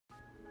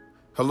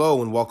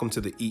Hello and welcome to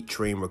the Eat,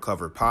 Train,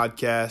 Recover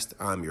podcast.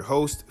 I'm your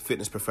host,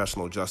 fitness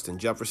professional Justin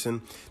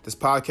Jefferson. This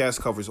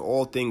podcast covers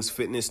all things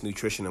fitness,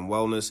 nutrition, and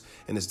wellness,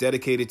 and is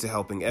dedicated to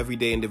helping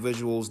everyday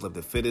individuals live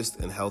the fittest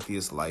and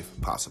healthiest life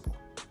possible.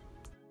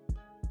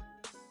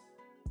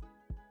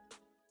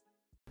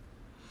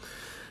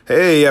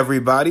 Hey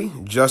everybody,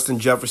 Justin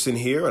Jefferson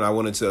here, and I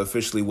wanted to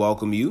officially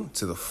welcome you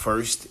to the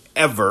first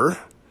ever,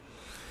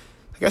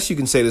 I guess you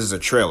can say this is a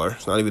trailer,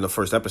 it's not even the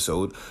first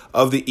episode,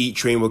 of the Eat,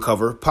 Train,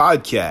 Recover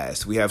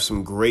podcast. We have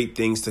some great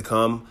things to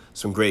come,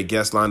 some great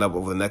guests lined up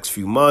over the next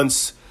few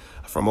months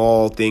from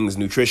all things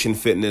nutrition,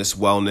 fitness,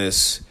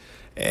 wellness,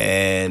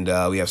 and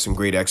we have some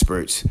great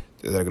experts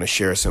that are going to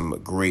share some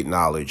great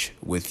knowledge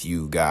with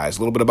you guys. A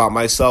little bit about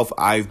myself.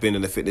 I've been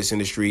in the fitness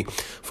industry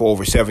for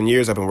over 7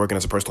 years. I've been working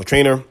as a personal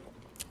trainer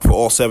for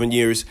all 7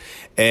 years,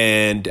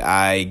 and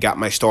I got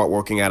my start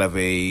working out of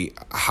a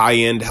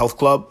high-end health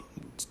club.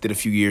 Did a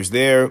few years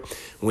there,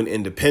 went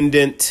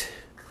independent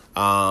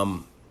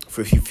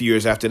for a few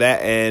years after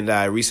that, and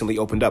I recently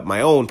opened up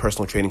my own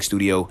personal training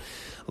studio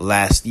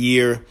last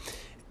year.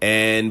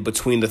 And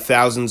between the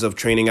thousands of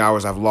training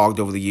hours I've logged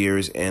over the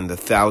years and the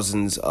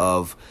thousands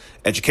of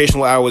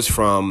educational hours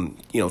from,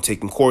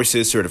 taking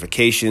courses,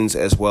 certifications,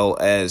 as well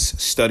as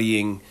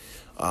studying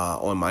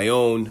on my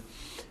own,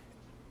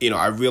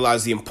 I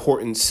realize the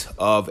importance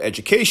of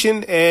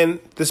education, and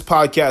this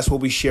podcast will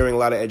be sharing a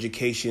lot of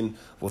education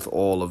with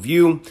all of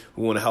you.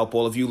 We want to help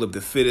all of you live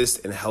the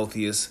fittest and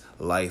healthiest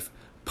life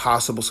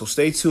possible. So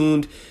stay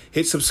tuned,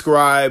 hit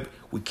subscribe.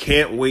 We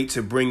can't wait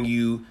to bring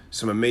you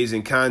some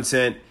amazing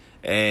content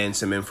and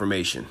some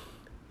information.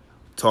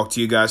 Talk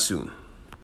to you guys soon.